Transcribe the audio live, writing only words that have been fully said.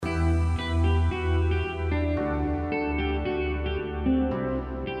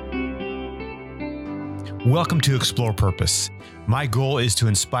Welcome to Explore Purpose. My goal is to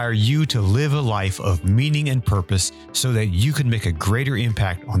inspire you to live a life of meaning and purpose so that you can make a greater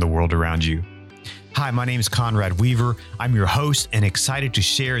impact on the world around you. Hi, my name is Conrad Weaver. I'm your host and excited to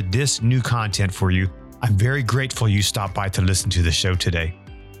share this new content for you. I'm very grateful you stopped by to listen to the show today.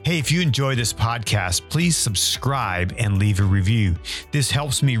 Hey, if you enjoy this podcast, please subscribe and leave a review. This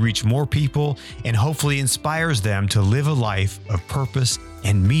helps me reach more people and hopefully inspires them to live a life of purpose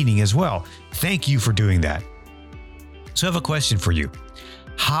and meaning as well. Thank you for doing that. So I have a question for you.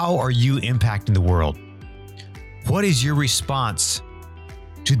 How are you impacting the world? What is your response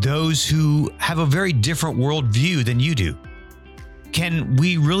to those who have a very different worldview than you do? Can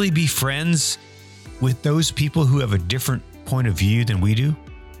we really be friends with those people who have a different point of view than we do?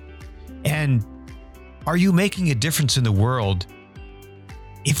 And are you making a difference in the world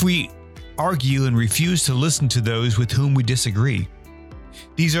if we argue and refuse to listen to those with whom we disagree?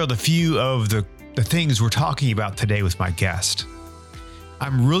 These are the few of the things we're talking about today with my guest.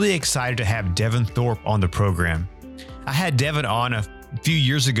 I'm really excited to have Devin Thorpe on the program. I had Devin on a few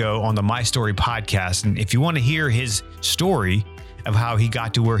years ago on the My Story podcast. And if you want to hear his story of how he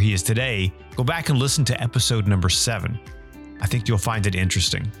got to where he is today, go back and listen to episode number 7. I think you'll find it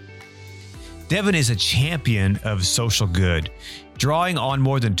interesting. Devin is a champion of social good. Drawing on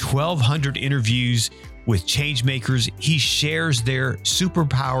more than 1,200 interviews with changemakers, he shares their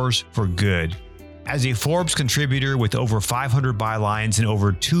superpowers for good. As a Forbes contributor with over 500 bylines and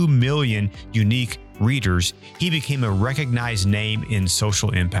over 2 million unique readers, he became a recognized name in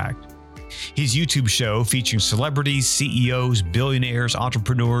social impact. His YouTube show featuring celebrities, CEOs, billionaires,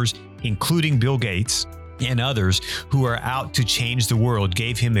 entrepreneurs, including Bill Gates, and others who are out to change the world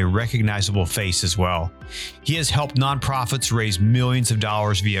gave him a recognizable face as well. He has helped nonprofits raise millions of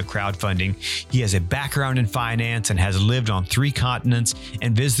dollars via crowdfunding. He has a background in finance and has lived on 3 continents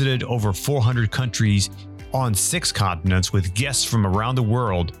and visited over 400 countries on 6 continents with guests from around the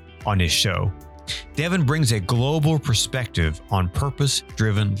world on his show. Devin brings a global perspective on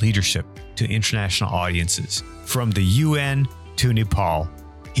purpose-driven leadership to international audiences, from the UN to Nepal.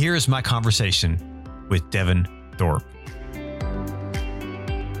 Here is my conversation with Devin Thorpe.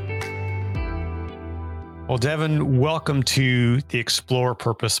 Well, Devin, welcome to the Explore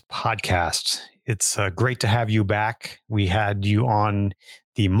Purpose podcast. It's great to have you back. We had you on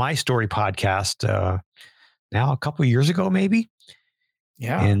the My Story podcast now a couple of years ago, maybe.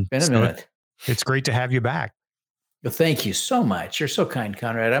 Yeah, and been a minute. It's great to have you back. Well, thank you so much. You're so kind,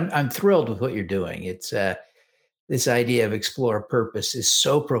 Conrad. I'm thrilled with what you're doing. It's this idea of explore purpose is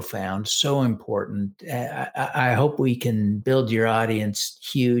so profound, so important. I hope we can build your audience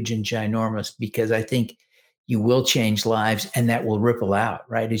huge and ginormous, because I think you will change lives and that will ripple out,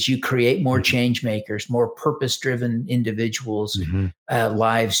 right? As you create more change makers, more purpose-driven individuals,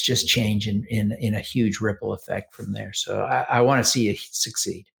 lives just change in a huge ripple effect from there. So I want to see you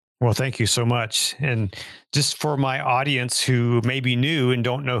succeed. Well, thank you so much. And just for my audience who may be new and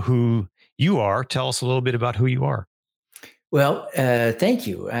don't know who you are, tell us a little bit about who you are. Well, thank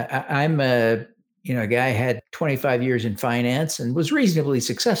you. I'm a guy had 25 years in finance and was reasonably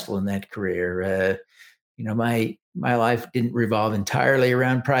successful in that career. My life didn't revolve entirely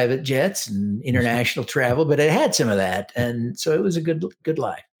around private jets and international travel, but it had some of that, and so it was a good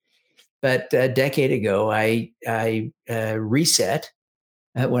life. But a decade ago, I reset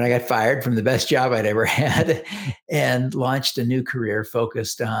when I got fired from the best job I'd ever had, and launched a new career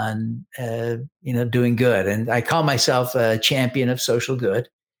focused on, doing good. And I call myself a champion of social good.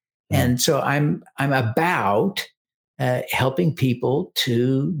 And so I'm about helping people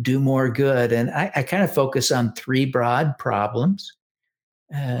to do more good. And I kind of focus on 3 broad problems.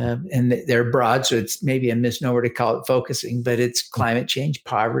 And they're broad, so it's maybe a misnomer to call it focusing, but it's climate change,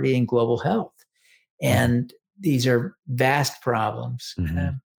 poverty, and global health. And these are vast problems.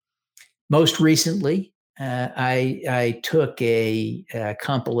 Most recently, I took a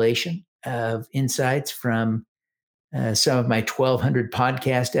compilation of insights from some of my 1,200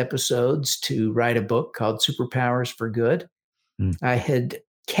 podcast episodes to write a book called Superpowers for Good. I had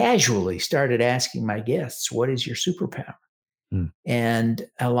casually started asking my guests, what is your superpower? And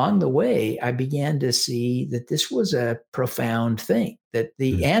along the way, I began to see that this was a profound thing, that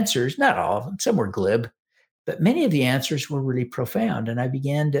the answers, not all of them, some were glib, but many of the answers were really profound. And I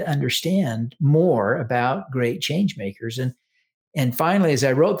began to understand more about great change makers. And finally, as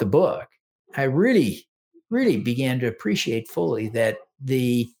I wrote the book, I really, really began to appreciate fully that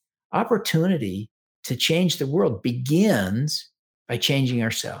the opportunity to change the world begins by changing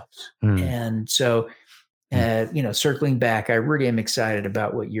ourselves. And so, circling back, I really am excited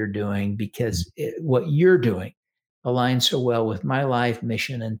about what you're doing, because what you're doing align so well with my life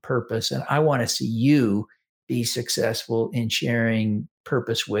mission and purpose. And I want to see you be successful in sharing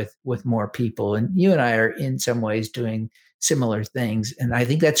purpose with more people. And you and I are in some ways doing similar things. And I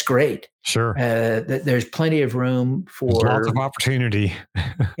think that's great. Sure. There's plenty of room for lots of opportunity.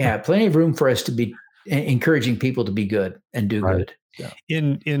 Yeah, plenty of room for us to be encouraging people to be good and do Right. good. So.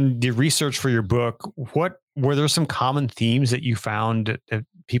 In the research for your book, what were there some common themes that you found that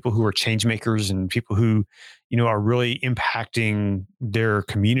people who are change makers and people who, are really impacting their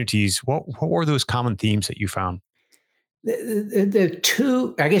communities? What were those common themes that you found? The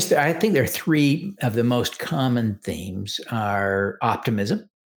two, I guess, I think there are three of the most common themes are optimism.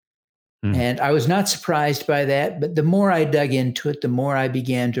 And I was not surprised by that, but the more I dug into it, the more I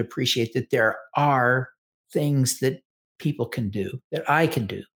began to appreciate that there are things that people can do, that I can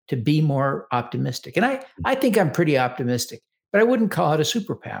do to be more optimistic. And I think I'm pretty optimistic, but I wouldn't call it a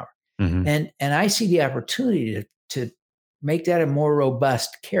superpower. Mm-hmm. And I see the opportunity to make that a more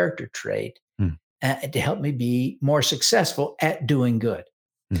robust character trait to help me be more successful at doing good.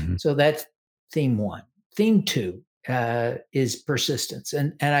 Mm-hmm. So that's theme one. Theme two is persistence.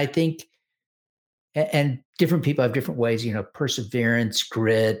 And I think, and different people have different ways, perseverance,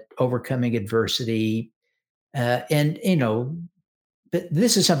 grit, overcoming adversity. But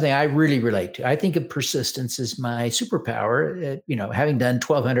this is something I really relate to. I think of persistence as my superpower. Having done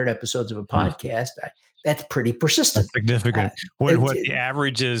 1,200 episodes of a podcast, that's pretty persistent. That's significant. What the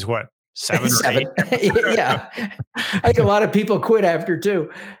average is, what, 7 or 8? Yeah. I think a lot of people quit after 2.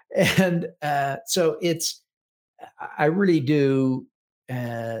 And so I really do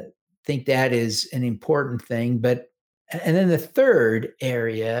think that is an important thing. And then the third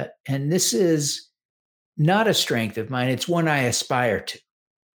area, and this is not a strength of mine, it's one I aspire to.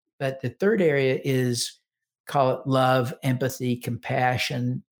 But the third area is, call it love, empathy,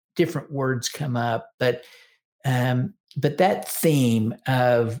 compassion. Different words come up, but that theme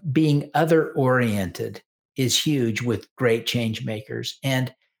of being other-oriented is huge with great change makers.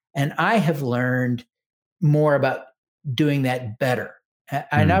 And I have learned more about doing that better.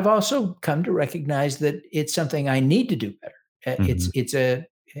 And I've also come to recognize that it's something I need to do better.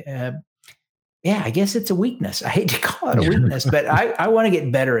 I guess it's a weakness. I hate to call it a weakness, but I want to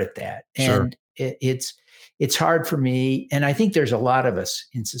get better at that. And it's hard for me. And I think there's a lot of us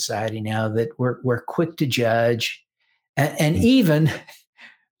in society now that we're quick to judge. And even,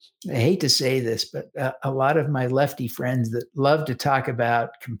 I hate to say this, but a lot of my lefty friends that love to talk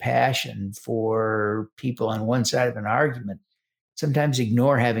about compassion for people on one side of an argument sometimes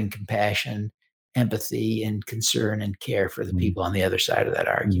ignore having compassion, empathy, and concern and care for the people on the other side of that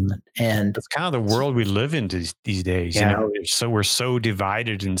argument. And that's kind of the world we live in these days. Yeah. So we're so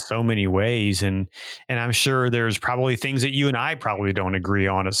divided in so many ways, and I'm sure there's probably things that you and I probably don't agree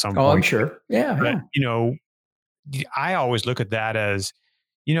on at some point. Oh, I'm sure. Yeah. But, I always look at that as,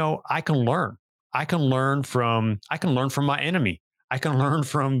 I can learn. I can learn from my enemy. I can learn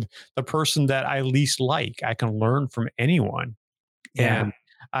from the person that I least like. I can learn from anyone. Yeah. And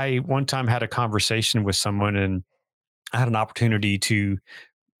I one time had a conversation with someone, and I had an opportunity to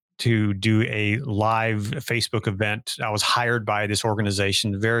do a live Facebook event. I was hired by this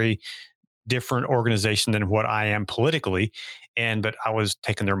organization, very different organization than what I am politically, but I was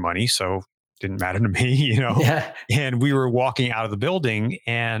taking their money, so didn't matter to me, Yeah. And we were walking out of the building,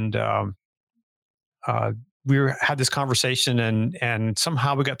 and had this conversation, and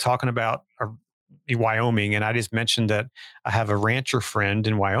somehow we got talking about Wyoming, and I just mentioned that I have a rancher friend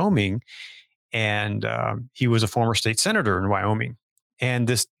in Wyoming, and he was a former state senator in Wyoming, and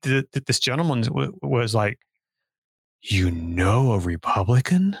this gentleman was like, a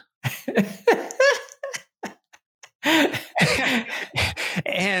Republican?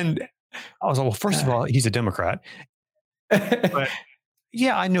 And I was like, well, first of all, he's a Democrat. But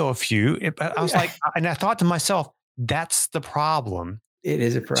yeah, I know a few. But I was like, and I thought to myself, that's the problem. It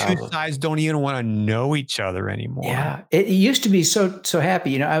is a problem. Two sides don't even want to know each other anymore. Yeah, it used to be so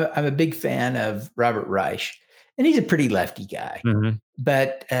happy. I'm a big fan of Robert Reich, and he's a pretty lefty guy. Mm-hmm.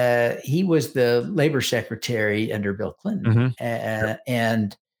 But he was the labor secretary under Bill Clinton,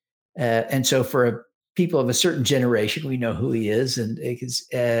 and so for people of a certain generation, we know who he is, and because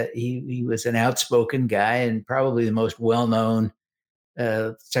he was an outspoken guy and probably the most well-known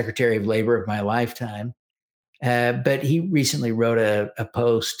Secretary of Labor of my lifetime. But he recently wrote a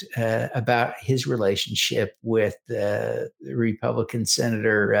post about his relationship with the Republican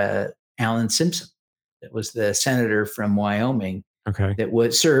Senator Alan Simpson, that was the senator from Wyoming, that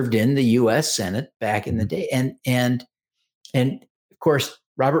was served in the U.S. Senate back in the day, and of course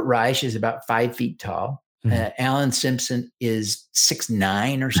Robert Reich is about 5 feet tall. Alan Simpson is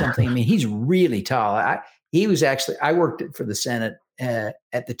 6'9" or something. I mean, he's really tall. he was actually, I worked for the Senate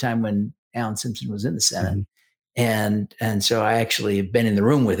at the time when Alan Simpson was in the Senate. And so I actually have been in the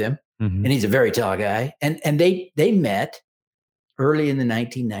room with him, and he's a very tall guy. And they met early in the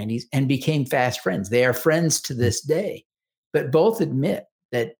 1990s and became fast friends. They are friends to this day, but both admit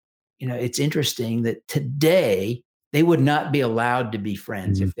that, it's interesting that today they would not be allowed to be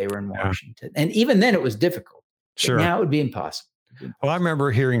friends if they were in Washington. And even then it was difficult. Sure. Now it would be impossible. Well, I remember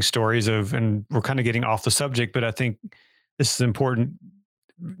hearing stories and we're kind of getting off the subject, but I think this is important.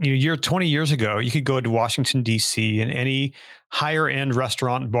 20 years ago, you could go to Washington, D.C. and any higher end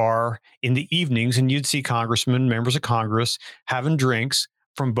restaurant bar in the evenings, and you'd see congressmen, members of Congress having drinks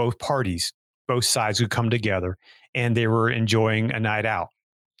from both parties. Both sides would come together and they were enjoying a night out.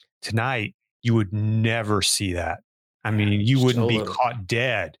 Tonight, you would never see that. I mean, you wouldn't be caught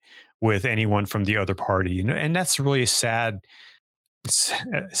dead with anyone from the other party. And that's really a sad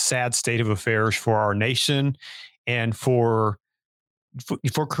state of affairs for our nation and for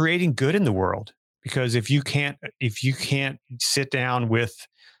creating good in the world. Because if you can't sit down with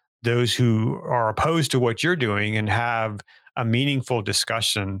those who are opposed to what you're doing and have a meaningful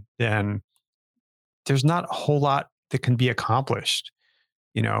discussion, then there's not a whole lot that can be accomplished,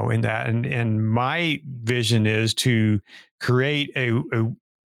 in that. And my vision is to create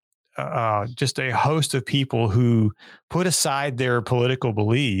just a host of people who put aside their political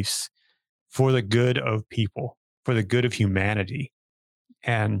beliefs for the good of people, for the good of humanity.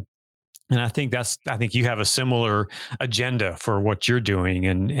 And I think you have a similar agenda for what you're doing.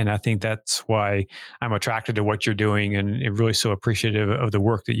 And I think that's why I'm attracted to what you're doing and really so appreciative of the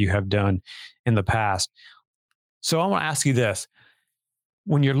work that you have done in the past. So I want to ask you this.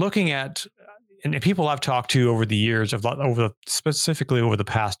 When you're looking at, and people I've talked to over the years, specifically over the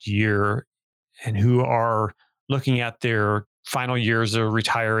past year, and who are looking at their final years of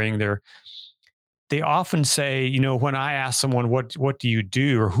retiring, they often say, when I ask someone, what do you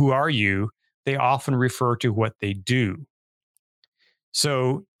do or who are you? They often refer to what they do.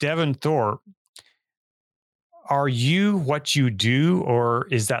 So Devin Thorpe, are you what you do, or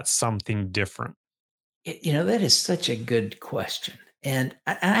is that something different? That is such a good question. And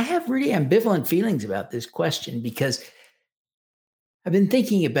I have really ambivalent feelings about this question because I've been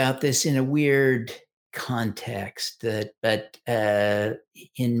thinking about this in a weird context. But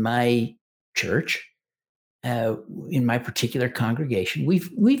in my church, in my particular congregation,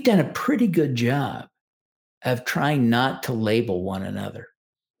 we've done a pretty good job of trying not to label one another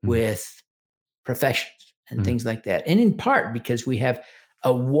with professions and things like that. And in part because we have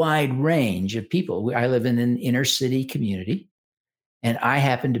a wide range of people. I live in an inner city community, and I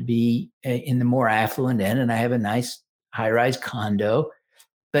happen to be in the more affluent end, and I have a nice high-rise condo.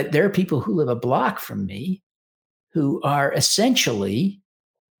 But there are people who live a block from me who are essentially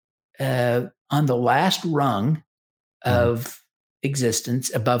on the last rung of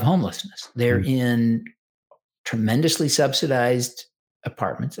existence above homelessness. They're in tremendously subsidized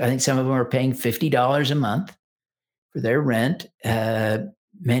apartments. I think some of them are paying $50 a month for their rent.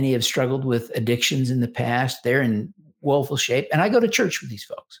 Many have struggled with addictions in the past. They're in woeful shape. And I go to church with these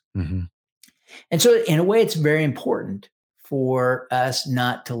folks. And so in a way, it's very important for us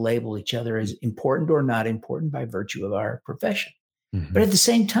not to label each other as important or not important by virtue of our profession. But at the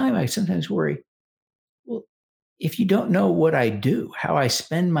same time, I sometimes worry, well, if you don't know what I do, how I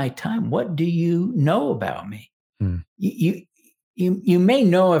spend my time, what do you know about me? You may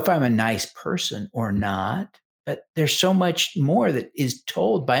know if I'm a nice person or not, but there's so much more that is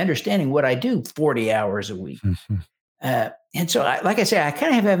told by understanding what I do 40 hours a week. And so, like I say, I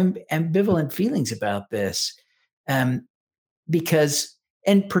kind of have ambivalent feelings about this because,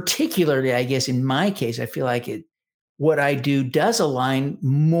 and particularly, I guess, in my case, I feel like what I do does align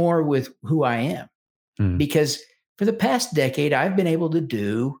more with who I am. Because for the past decade, I've been able to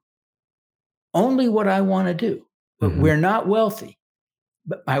do only what I want to do. But we're not wealthy.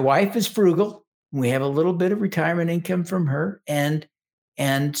 But my wife is frugal. We have a little bit of retirement income from her. And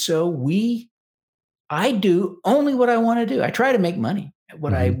so I do only what I want to do. I try to make money at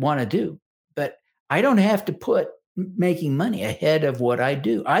what I want to do, but I don't have to put making money ahead of what I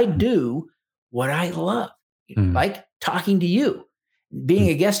do. I do what I love, like talking to you, being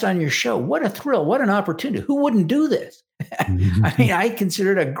a guest on your show. What a thrill. What an opportunity. Who wouldn't do this? I mean, I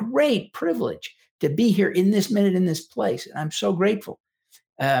consider it a great privilege to be here in this minute, in this place. And I'm so grateful.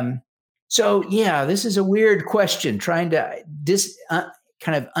 So yeah, this is a weird question, trying to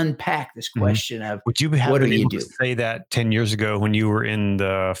kind of unpack this question of would you have been able to say that 10 years ago when you were in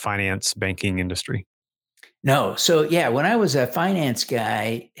the finance banking industry? No. So yeah, when I was a finance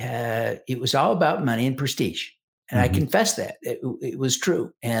guy, it was all about money and prestige. And I confess that it was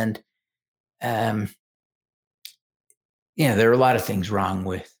true. And there are a lot of things wrong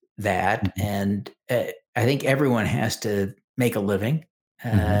with that. Mhm. And I think everyone has to make a living.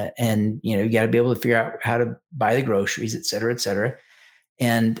 Mhm. And, you got to be able to figure out how to buy the groceries, et cetera, et cetera.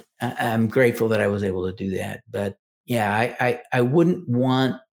 And I'm grateful that I was able to do that. But yeah, I wouldn't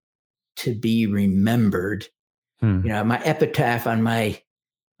want to be remembered. Hmm. My epitaph on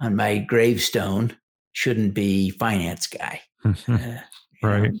my gravestone shouldn't be finance guy. Uh, you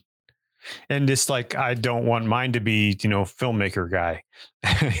Right. know, And it's like, I don't want mine to be, filmmaker guy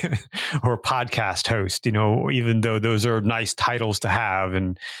or podcast host, even though those are nice titles to have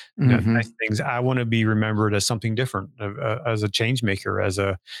and, nice mhm. things. I want to be remembered as something different, as a change maker, as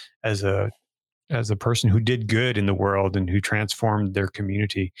a, as a person who did good in the world and who transformed their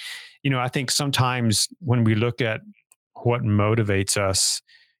community. I think sometimes when we look at what motivates us,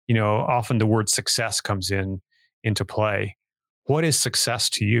 often the word success comes into play. What is success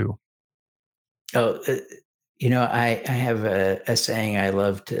to you? Oh, I have a saying I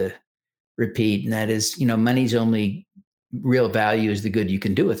love to repeat, and that is, money's only real value is the good you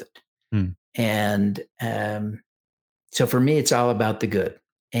can do with it. Hmm. And so for me, it's all about the good.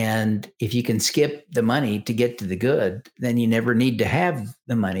 And if you can skip the money to get to the good, then you never need to have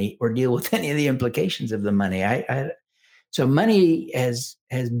the money or deal with any of the implications of the money. So money has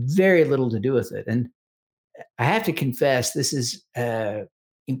very little to do with it. And I have to confess, this is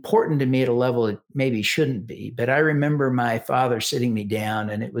important to me at a level it maybe shouldn't be. But I remember my father sitting me down,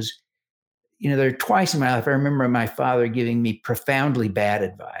 and it was, there are twice in my life I remember my father giving me profoundly bad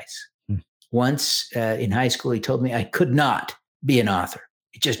advice. Hmm. Once in high school, he told me I could not be an author.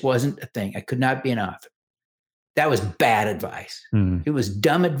 It just wasn't a thing. I could not be an author. That was bad advice. Hmm. It was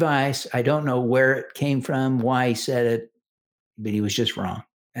dumb advice. I don't know where it came from, why he said it, but he was just wrong.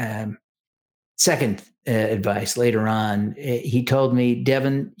 Um, Second advice later on, he told me,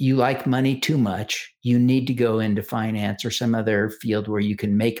 Devin, you like money too much. You need to go into finance or some other field where you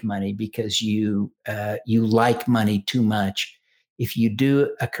can make money because you like money too much. If you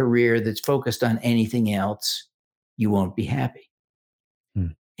do a career that's focused on anything else, you won't be happy. Hmm.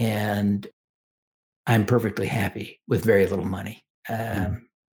 And I'm perfectly happy with very little money. Hmm.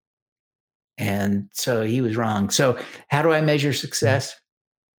 And so he was wrong. So how do I measure success?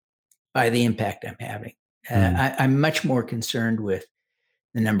 By the impact I'm having. Hmm. I'm much more concerned with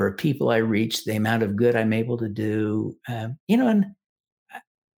the number of people I reach, the amount of good I'm able to do. And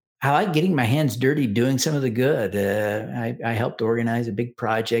I like getting my hands dirty doing some of the good. I helped organize a big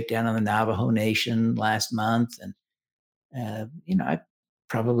project down on the Navajo Nation last month. And, I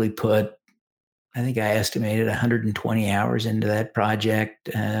probably put, I think I estimated 120 hours into that project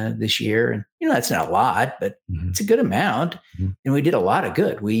this year. And, that's not a lot, but Hmm. it's a good amount. Hmm. And we did a lot of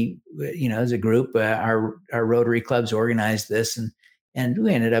good. As a group, our Rotary clubs organized this, and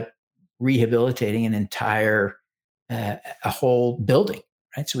we ended up rehabilitating an entire, a whole building,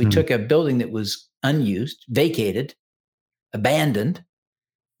 right? So we Hmm. took a building that was unused, vacated, abandoned,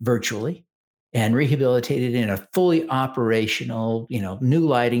 virtually, and rehabilitated in a fully operational, new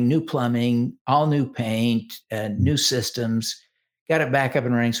lighting, new plumbing, all new paint, new systems. Got it back up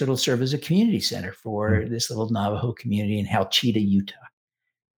and running, so it'll serve as a community center Hmm. for this little Navajo community in Halchita, Utah.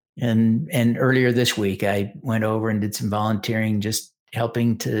 And earlier this week, I went over and did some volunteering, just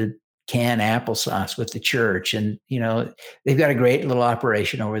helping to can applesauce with the church. And they've got a great little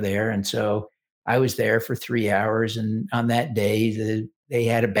operation over there. And so I was there for 3 hours. And on that day, they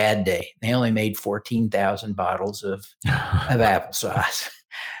had a bad day. They only made 14,000 bottles of applesauce.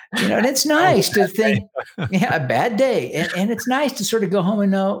 And it's Oh, nice to think, yeah, a bad day. And it's nice to sort of go home and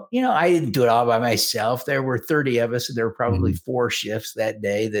know, I didn't do it all by myself. There were 30 of us, and there were probably mhm, 4 shifts that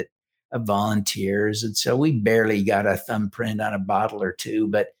day that of volunteers. And so we barely got a thumbprint on a bottle or two,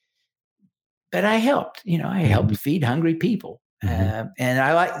 but I helped, I helped mhm, feed hungry people. mhm, And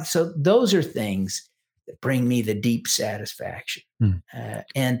I like, so those are things that bring me the deep satisfaction. mm.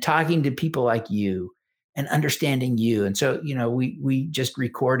 And talking to people like you and understanding you. And so, we just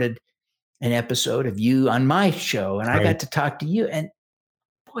recorded an episode of you on my show, and I Right. got to talk to you. And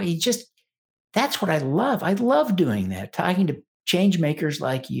boy, that's what I love. I love doing that, talking to change makers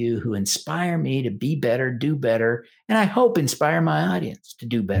like you who inspire me to be better, do better, and I hope inspire my audience to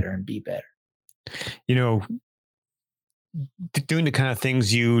do better and be better. You know, doing the kind of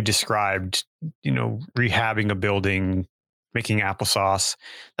things you described, rehabbing a building, making applesauce,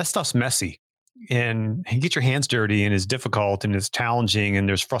 that stuff's messy. And you get your hands dirty and it's difficult and it's challenging and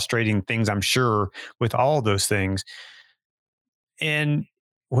there's frustrating things, I'm sure, with all of those things. And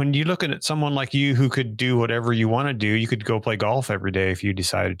when you're looking at someone like you who could do whatever you want to do, you could go play golf every day if you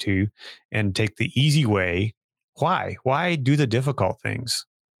decided to and take the easy way. Why? Why do the difficult things?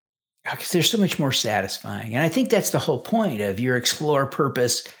 because they're so much more satisfying. And I think that's the whole point of your Explore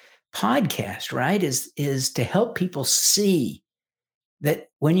Purpose podcast, right? Is to help people see that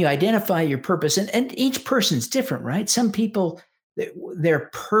when you identify your purpose, and each person's different, right? Some people, their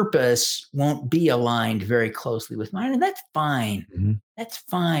purpose won't be aligned very closely with mine, and that's fine. Mm-hmm. That's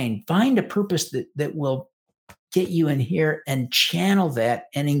fine. Find a purpose that will get you in here and channel that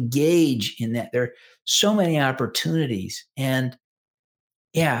and engage in that. There are so many opportunities. And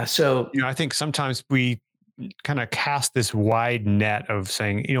yeah, so I think sometimes we kind of cast this wide net of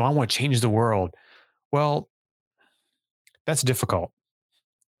saying, I want to change the world. Well, that's difficult.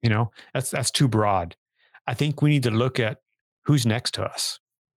 That's too broad. I think we need to look at who's next to us,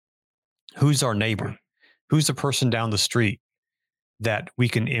 who's our neighbor, who's the person down the street that we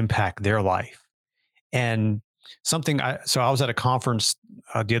can impact their life. And so I was at a conference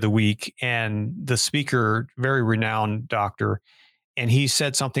the other week, and the speaker, very renowned doctor, and he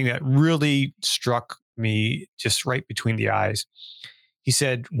said something that really struck me just right between the eyes. He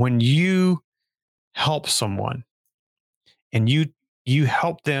said, when you help someone and you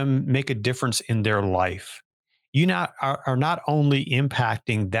help them make a difference in their life, you are not only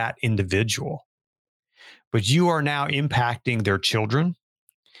impacting that individual, but you are now impacting their children,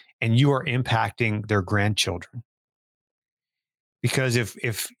 and you are impacting their grandchildren. Because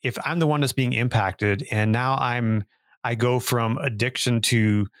if I'm the one that's being impacted, and now I go from addiction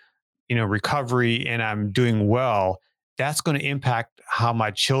to recovery, and I'm doing well, that's going to impact how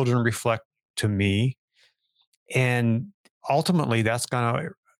my children reflect to me, and ultimately that's going to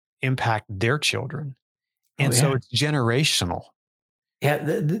impact their children. And so it's generational. Yeah,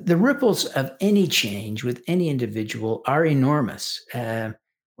 the ripples of any change with any individual are enormous.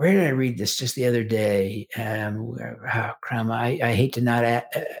 Where did I read this just the other day? I hate to not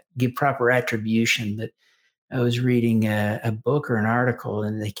give proper attribution, but I was reading a book or an article,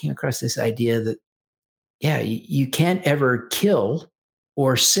 and they came across this idea that, you can't ever kill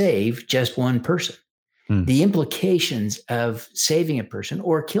or save just one person. The implications of saving a person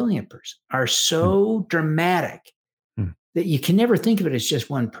or killing a person are so dramatic that you can never think of it as just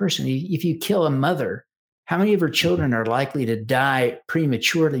one person. If you kill a mother, how many of her children are likely to die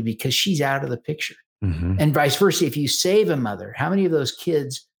prematurely because she's out of the picture? And vice versa, if you save a mother, how many of those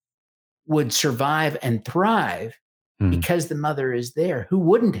kids would survive and thrive because the mother is there? Who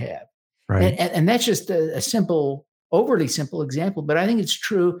wouldn't have? Right. And that's just a simple, overly simple example, but I think it's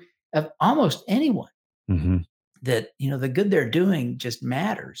true of almost anyone that, the good they're doing just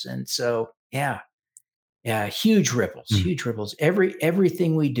matters. And so, yeah, huge ripples, huge ripples.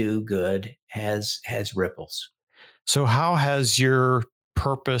 Everything we do good has ripples. So how has your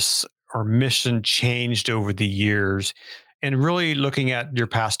purpose or mission changed over the years? And really looking at your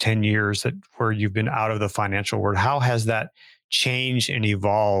past 10 years where you've been out of the financial world, how has that changed and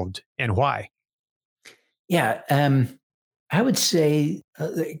evolved, and why? Yeah, I would say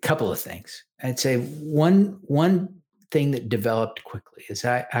a couple of things. I'd say one thing that developed quickly is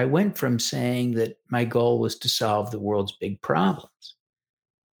I went from saying that my goal was to solve the world's big problems.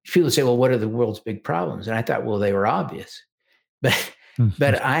 People say, well, what are the world's big problems? And I thought, well, they were obvious.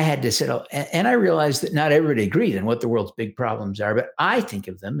 But I had to settle, and I realized that not everybody agrees on what the world's big problems are, but I think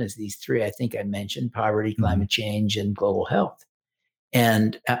of them as these three I think I mentioned: poverty, climate change, and global health.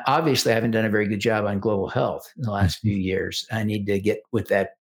 And obviously, I haven't done a very good job on global health in the last few years. I need to get with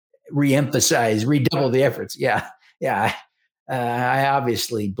that, reemphasize, redouble the efforts. Yeah. I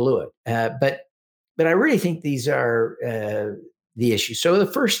obviously blew it, but I really think these are the issues. So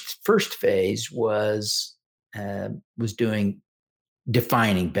the first phase was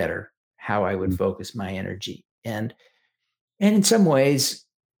defining better how I would focus my energy, and in some ways,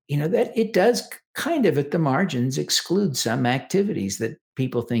 that it does kind of at the margins exclude some activities that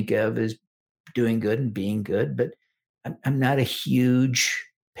people think of as doing good and being good. But I'm not a huge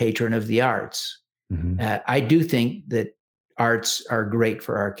patron of the arts. I do think that arts are great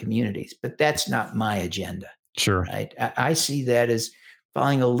for our communities, but that's not my agenda. Sure. Right? I see that as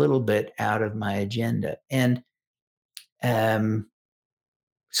falling a little bit out of my agenda. And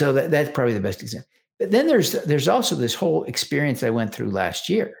so that's probably the best example. But then there's also this whole experience I went through last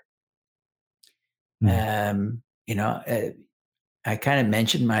year. I kind of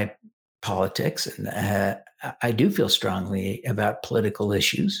mentioned my politics, and I do feel strongly about political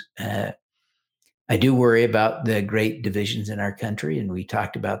issues. I do worry about the great divisions in our country, and we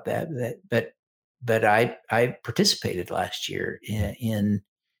talked about that. But I participated last year in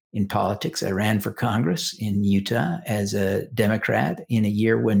politics. I ran for Congress in Utah as a Democrat in a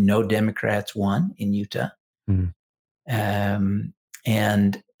year when no Democrats won in Utah. And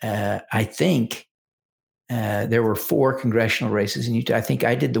I think there were 4 congressional races in Utah. I think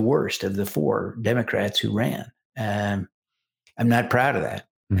I did the worst of the 4 Democrats who ran. I'm not proud of that.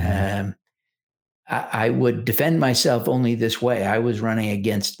 I would defend myself only this way. I was running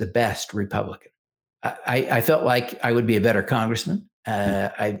against the best Republican. I felt like I would be a better congressman.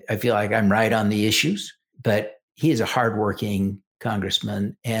 I feel like I'm right on the issues, but he is a hardworking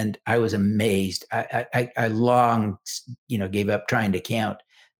congressman, and I was amazed. I long, gave up trying to count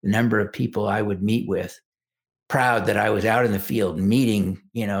the number of people I would meet with, proud that I was out in the field meeting,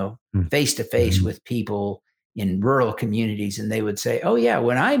 face to face with people in rural communities, and they would say, "Oh yeah,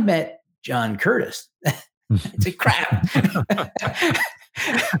 when I met John Curtis," it's a crap.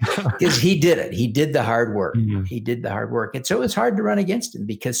 Because he did it. He did the hard work. He did the hard work. And so it's hard to run against him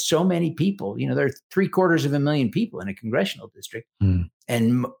because so many people, there are 750,000 people in a congressional district.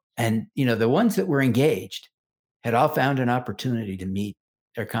 And the ones that were engaged had all found an opportunity to meet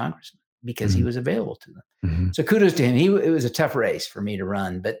their congressman because he was available to them. So kudos to him. It was a tough race for me to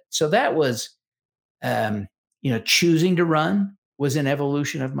run. But so that was, choosing to run was an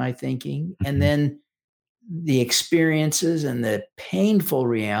evolution of my thinking. And then the experiences and the painful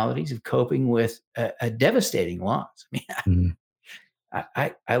realities of coping with a devastating loss. I mean,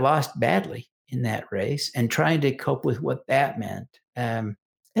 I lost badly in that race and trying to cope with what that meant. And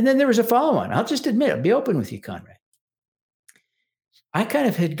then there was a follow-on. I'll just admit, I'll be open with you, Conrad. I kind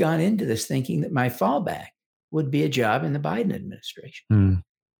of had gone into this thinking that my fallback would be a job in the Biden administration.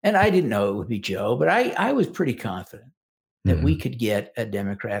 And I didn't know it would be Joe, but I was pretty confident that we could get a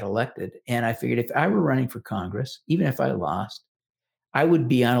Democrat elected. And I figured if I were running for Congress, even if I lost, I would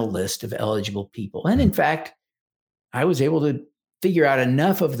be on a list of eligible people. And in fact, I was able to figure out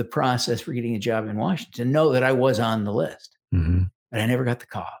enough of the process for getting a job in Washington to know that I was on the list. But I never got the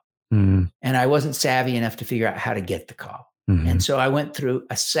call. And I wasn't savvy enough to figure out how to get the call. And so I went through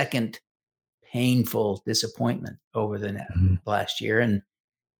a second painful disappointment over the last year. And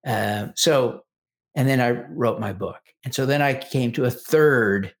then I wrote my book. And so then I came to a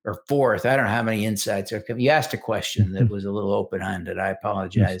third or fourth. I don't know how many insights are coming. You asked a question that was a little open-ended. I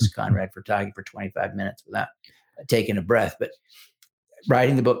apologize, Conrad, for talking for 25 minutes without taking a breath. But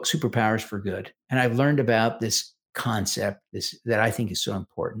writing the book, Superpowers for Good. And I've learned about this concept, that I think is so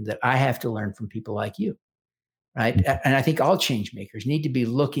important, that I have to learn from people like you, right? And I think all change makers need to be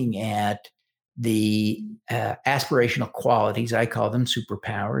looking at the aspirational qualities, I call them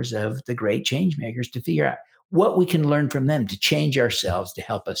superpowers, of the great change makers, to figure out what we can learn from them to change ourselves, to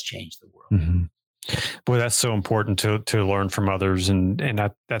help us change the world. Boy, that's so important to learn from others. And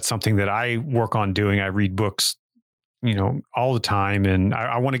that's something that I work on doing. I read books, all the time. And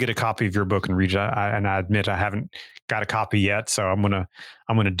I want to get a copy of your book and read it. And I admit I haven't got a copy yet. So I'm going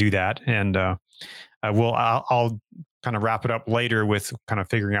to do that. And I'll kind of wrap it up later with kind of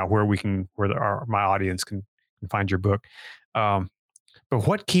figuring out where my audience can find your book. But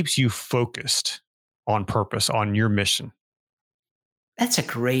what keeps you focused on purpose, on your mission? That's a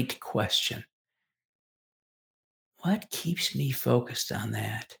great question. What keeps me focused on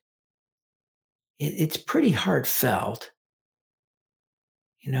that? It's pretty heartfelt.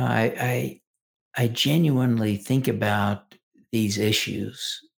 I genuinely think about these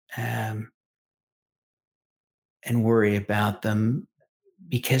issues and worry about them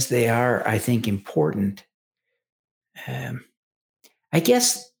because they are, I think, important. I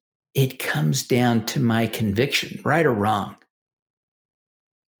guess it comes down to my conviction, right or wrong.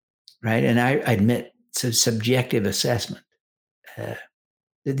 Right. And I admit it's a subjective assessment.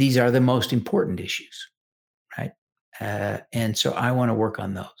 That these are the most important issues. Right. And so I want to work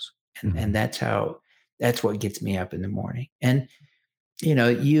on those. And that's what gets me up in the morning. And,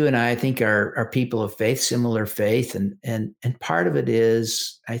 you and I think are people of faith, similar faith. And part of it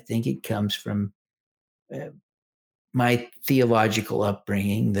is, I think it comes from my theological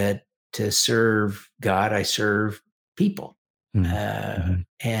upbringing, that to serve God, I serve people,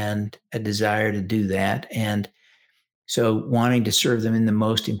 and a desire to do that. And so wanting to serve them in the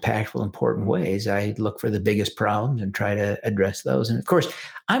most impactful, important ways, I look for the biggest problems and try to address those. And of course,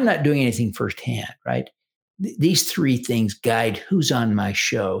 I'm not doing anything firsthand, right? These 3 things guide who's on my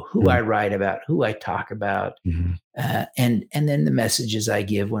show, who I write about, who I talk about, and then the messages I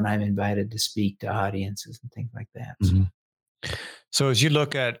give when I'm invited to speak to audiences and things like that. So as you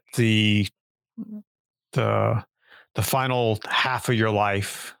look at the final half of your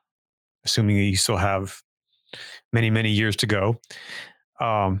life, assuming that you still have many, many years to go,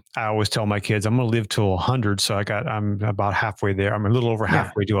 I always tell my kids I'm going to live till 100. So I'm about halfway there. I'm a little over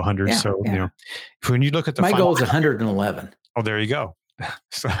halfway to 100. Yeah, so, when you look at my goal is 111. Oh, there you go.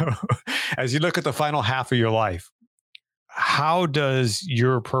 So as you look at the final half of your life, how does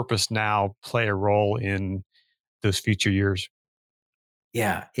your purpose now play a role in those future years?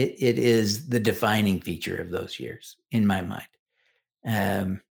 Yeah, it is the defining feature of those years in my mind.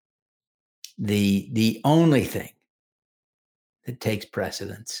 Um, the only thing that takes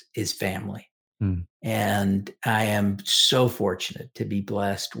precedence is family. Mm, And I am so fortunate to be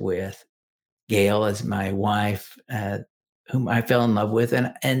blessed with Gail as my wife, whom I fell in love with,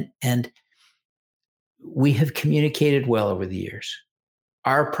 and we have communicated well over the years.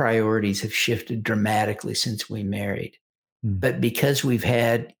 Our priorities have shifted dramatically since we married, mm, but because we've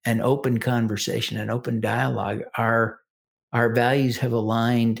had an open conversation, an open dialogue, our values have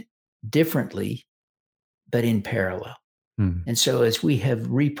aligned differently, but in parallel. mm, And so as we have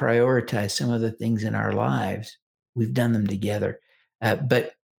reprioritized some of the things in our lives, we've done them together.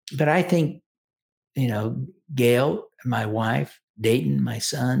 But I think, you know, Gail, my wife, Dayton, my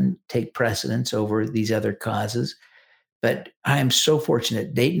son, take precedence over these other causes. But I am so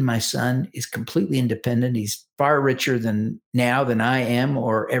fortunate. Dayton, my son, is completely independent. He's far richer than I am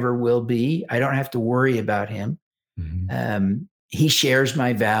or ever will be. I don't have to worry about him. mhm. He shares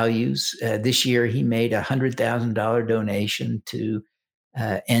my values. This year, he made $100,000 donation to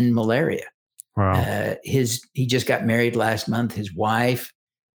end malaria. Wow. He just got married last month. His wife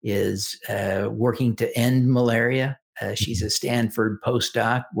is working to end malaria. She's Mhm, a Stanford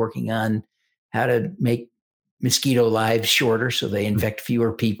postdoc working on how to make mosquito lives shorter so they mm, infect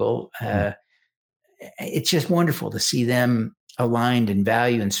fewer people. mm. It's just wonderful to see them aligned in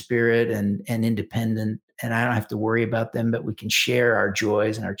value and spirit and independent. And I don't have to worry about them, but we can share our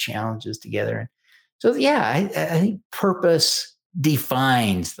joys and our challenges together. So, yeah, I think purpose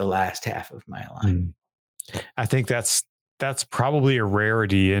defines the last half of my life. Mm. I think that's probably a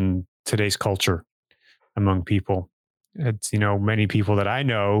rarity in today's culture among people. It's, many people that I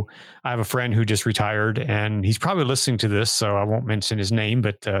know. I have a friend who just retired and he's probably listening to this, so I won't mention his name,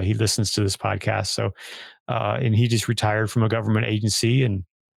 but he listens to this podcast. So, and he just retired from a government agency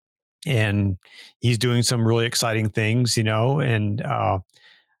and he's doing some really exciting things, and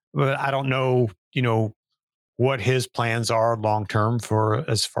but I don't know, what his plans are long term for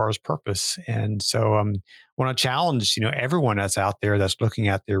as far as purpose. And so want to challenge, everyone that's out there that's looking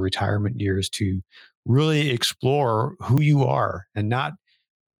at their retirement years to really explore who you are and not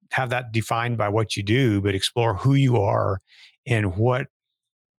have that defined by what you do, but explore who you are and what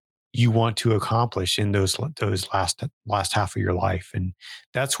you want to accomplish in those last half of your life. And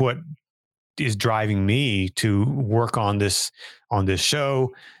that's what is driving me to work on this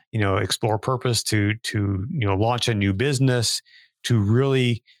show, explore purpose, to launch a new business, to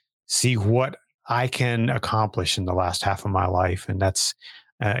really see what I can accomplish in the last half of my life. And that's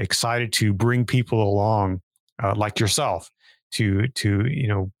excited to bring people along, like yourself, to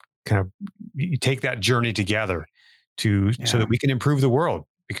kind of take that journey together, to so that Yeah. we can improve the world.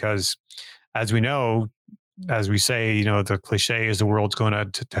 Because as we know, as we say, the cliche is the world's going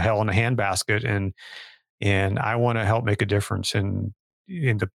to hell in a handbasket, and I want to help make a difference in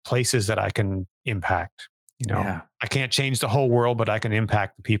the places that I can impact. Yeah. I can't change the whole world, but I can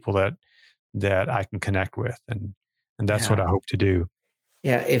impact the people that I can connect with, and that's what Yeah. I hope to do.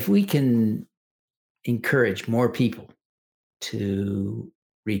 Yeah. If we can encourage more people to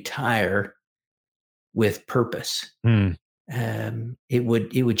retire with purpose, Mm, it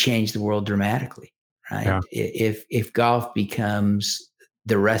would change the world dramatically, right? yeah. If golf becomes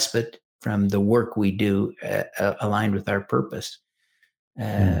the respite from the work we do aligned with our purpose,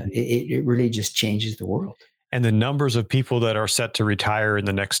 Mhm. it really just changes the world. And the numbers of people that are set to retire in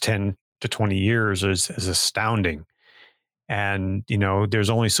the next 10 to 20 years is astounding. And there's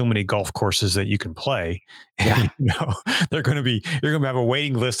only so many golf courses that you can play. And, Yeah, you're going to have a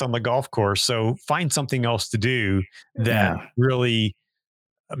waiting list on the golf course. So find something else to do that yeah, really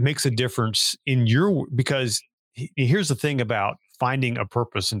makes a difference in because here's the thing about finding a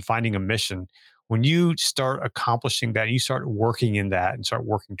purpose and finding a mission. When you start accomplishing that, you start working in that and start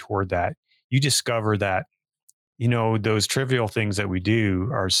working toward that, you discover that those trivial things that we do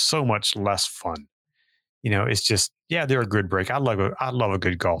are so much less fun. It's just, yeah, they're a good break. I love a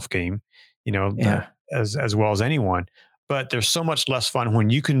good golf game, yeah, as well as anyone. But there's so much less fun when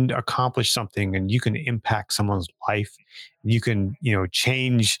you can accomplish something and you can impact someone's life. You can,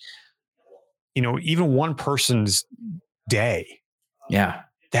 change, even one person's day. yeah,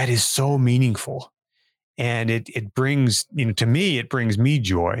 That is so meaningful. And it brings, to me, it brings me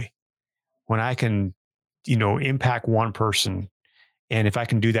joy when I can, impact one person. And if I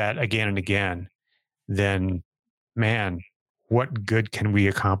can do that again and again, then man, what good can we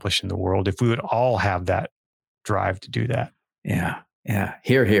accomplish in the world if we would all have that drive to do that? yeah, yeah.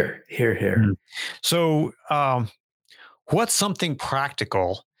 Here, here, here, here. Mm. So, what's something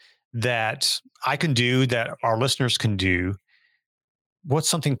practical that I can do, that our listeners can do? What's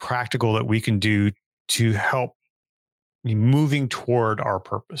something practical that we can do to help moving toward our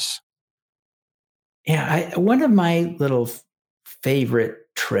purpose? Yeah, one of my little favorite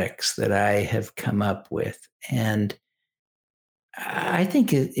tricks that I have come up with, and I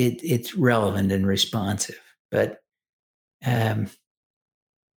think it's relevant and responsive, but um,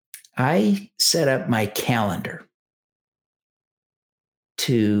 I set up my calendar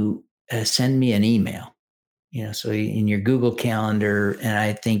to send me an email. So in your Google Calendar, and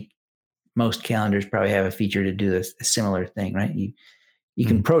I think most calendars probably have a feature to do a similar thing, right? You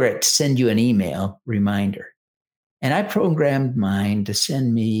can program it to send you an email reminder. And I programmed mine to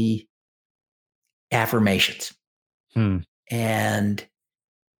send me affirmations. Hmm. And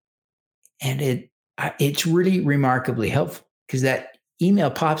it's really remarkably helpful because that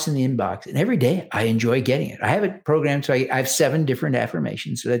email pops in the inbox, and every day I enjoy getting it. I have it programmed so I have 7 different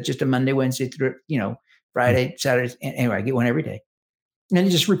affirmations. So that's just a Monday, Wednesday through Friday, Saturday. Anyway, I get one every day, and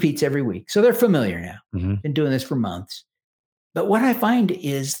it just repeats every week. So they're familiar now. Mm-hmm. Been doing this for months. But what I find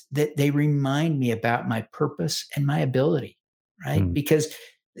is that they remind me about my purpose and my ability, right? Mm. Because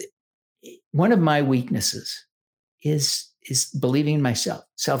one of my weaknesses is believing in myself,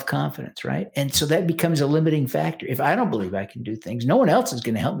 self-confidence, right? And so that becomes a limiting factor. If I don't believe I can do things, no one else is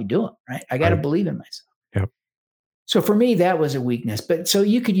going to help me do them, right? I got to believe in myself. Yep. So for me, that was a weakness. But so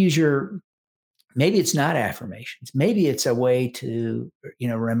you could use maybe it's not affirmations. Maybe it's a way to,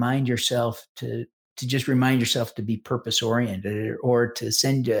 remind yourself to just remind yourself to be purpose oriented, or to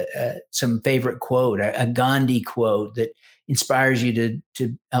send some favorite quote, a Gandhi quote that inspires you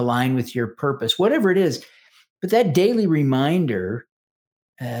to align with your purpose, whatever it is. But that daily reminder,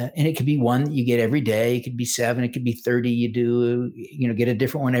 and it could be one that you get every day. It could be 7. It could be 30. You do, get a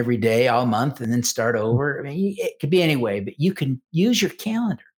different one every day, all month, and then start over. I mean, it could be any way, but you can use your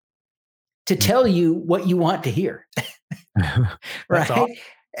calendar to tell you what you want to hear. Right. Awesome.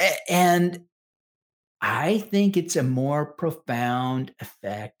 And I think it's a more profound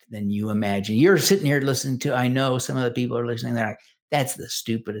effect than you imagine. You're sitting here listening to, I know some of the people are listening, they're like, that's the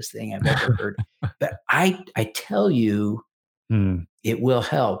stupidest thing I've ever heard. But I tell you, it will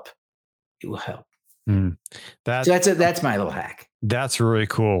help. It will help. So that's my little hack. That's really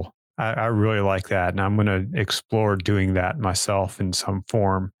cool. I really like that. And I'm going to explore doing that myself in some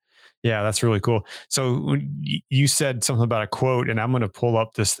form. Yeah, that's really cool. So you said something about a quote, and I'm going to pull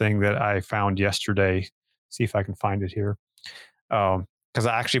up this thing that I found yesterday, see if I can find it here. Because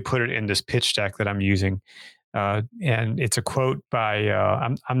I actually put it in this pitch deck that I'm using. And it's a quote by,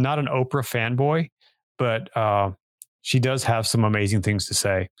 I'm not an Oprah fanboy, but she does have some amazing things to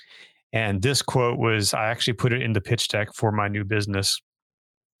say. And this quote I actually put it in the pitch deck for my new business.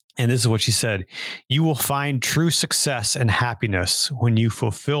 And this is what she said: "You will find true success and happiness when you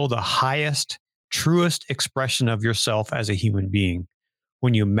fulfill the highest, truest expression of yourself as a human being.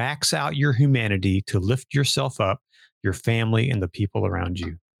 When you max out your humanity to lift yourself up, your family, and the people around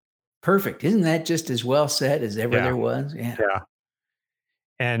you." Perfect. Isn't that just as well said as ever there was? Yeah.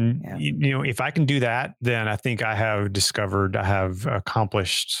 And, if I can do that, then I think I have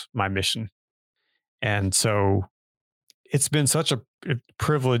accomplished my mission. And so it's been such a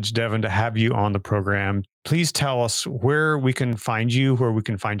privilege, Devin, to have you on the program. Please tell us where we can find you, where we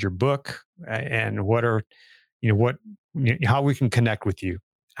can find your book, and how we can connect with you.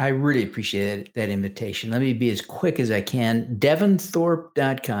 I really appreciate that invitation. Let me be as quick as I can.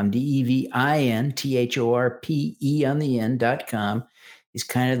 DevinThorpe.com, DevinThorpe on the end.com is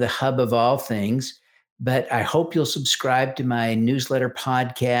kind of the hub of all things. But I hope you'll subscribe to my newsletter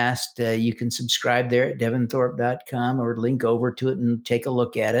podcast. You can subscribe there at DevinThorpe.com, or link over to it and take a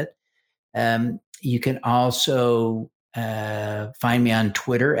look at it. You can also find me on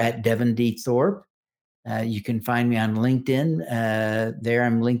Twitter at Devin D. Thorpe. You can find me on LinkedIn. There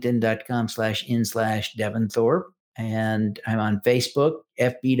I'm linkedin.com/in/Devin Thorpe. And I'm on Facebook,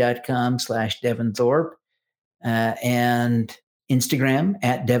 fb.com/Devin Thorpe. And Instagram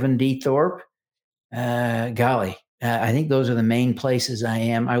at Devin D. Thorpe. I think those are the main places I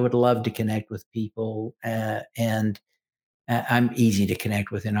am. I would love to connect with people, and I'm easy to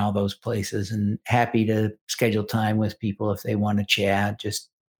connect with in all those places, and happy to schedule time with people if they want to chat. Just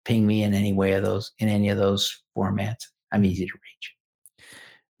ping me in any of those formats. I'm easy to reach.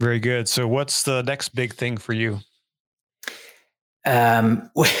 Very good. So what's the next big thing for you? There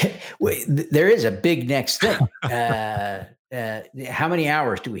is a big next thing. How many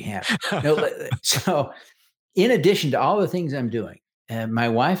hours do we have? So in addition to all the things I'm doing, my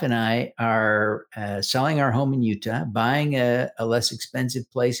wife and I are selling our home in Utah, buying a less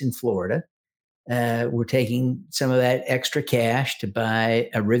expensive place in Florida, we're taking some of that extra cash to buy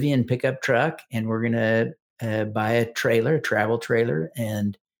a Rivian pickup truck, and we're going to buy a travel trailer,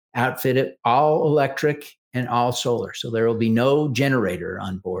 and outfit it all electric and all solar. So there will be no generator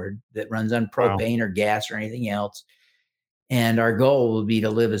on board that runs on propane or gas or anything else. And our goal will be to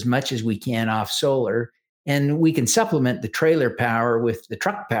live as much as we can off solar. And we can supplement the trailer power with the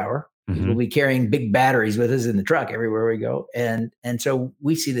truck power. Mm-hmm. We'll be carrying big batteries with us in the truck everywhere we go. And so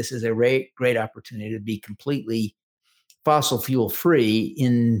we see this as a great opportunity to be completely fossil fuel free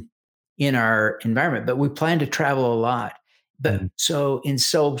in our environment. But we plan to travel a lot. But so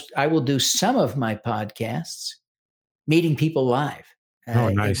I will do some of my podcasts meeting people live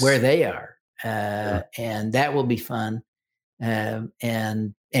nice. where they are. And that will be fun.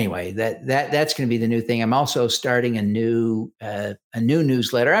 And anyway, that's going to be the new thing. I'm also starting a new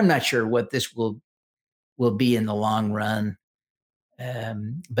newsletter. I'm not sure what this will be in the long run.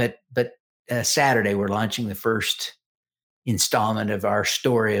 But Saturday we're launching the first installment of our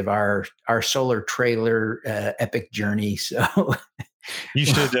story of our solar trailer epic journey. So you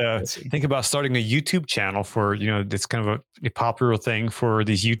should think about starting a YouTube channel for, it's kind of a popular thing for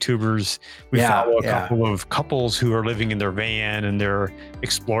these YouTubers. We follow a couple of couples who are living in their van and they're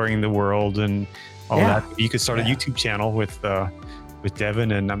exploring the world and all that. You could start a YouTube channel with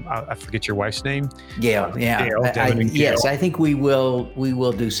Devin and I forget your wife's name. Gail. Yeah. Gail, yes, I think we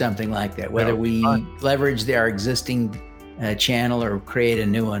will do something like that. Whether we leverage our existing channel or create a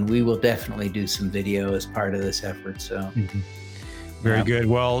new one, we will definitely do some video as part of this effort. So very good.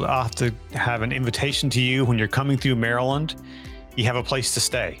 Well, I'll have to have an invitation to you when you're coming through Maryland. You have a place to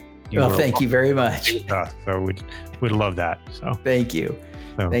stay. Thank you very much. So we'd love that. So thank you.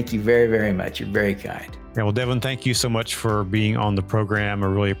 Thank you very, very much. You're very kind. Yeah, well, Devin, thank you so much for being on the program. I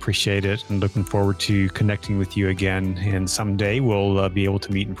really appreciate it and looking forward to connecting with you again. And someday we'll be able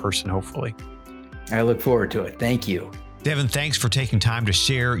to meet in person, hopefully. I look forward to it. Thank you. Devin, thanks for taking time to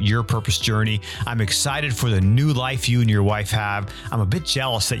share your purpose journey. I'm excited for the new life you and your wife have. I'm a bit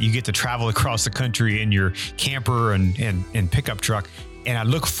jealous that you get to travel across the country in your camper and pickup truck. And I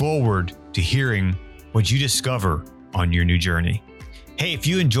look forward to hearing what you discover on your new journey. Hey, if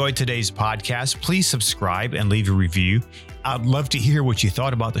you enjoyed today's podcast, please subscribe and leave a review. I'd love to hear what you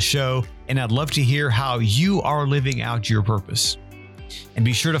thought about the show, and I'd love to hear how you are living out your purpose. And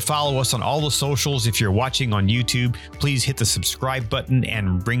be sure to follow us on all the socials. If you're watching on YouTube, please hit the subscribe button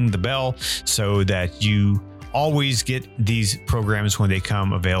and ring the bell so that you always get these programs when they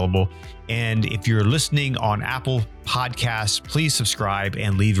come available. And if you're listening on Apple Podcasts, please subscribe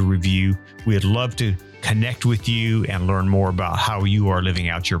and leave a review. We'd love to connect with you and learn more about how you are living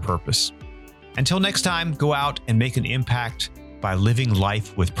out your purpose. Until next time, go out and make an impact by living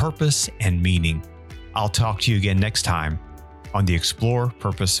life with purpose and meaning. I'll talk to you again next time on the Explore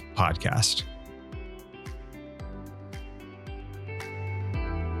Purpose Podcast.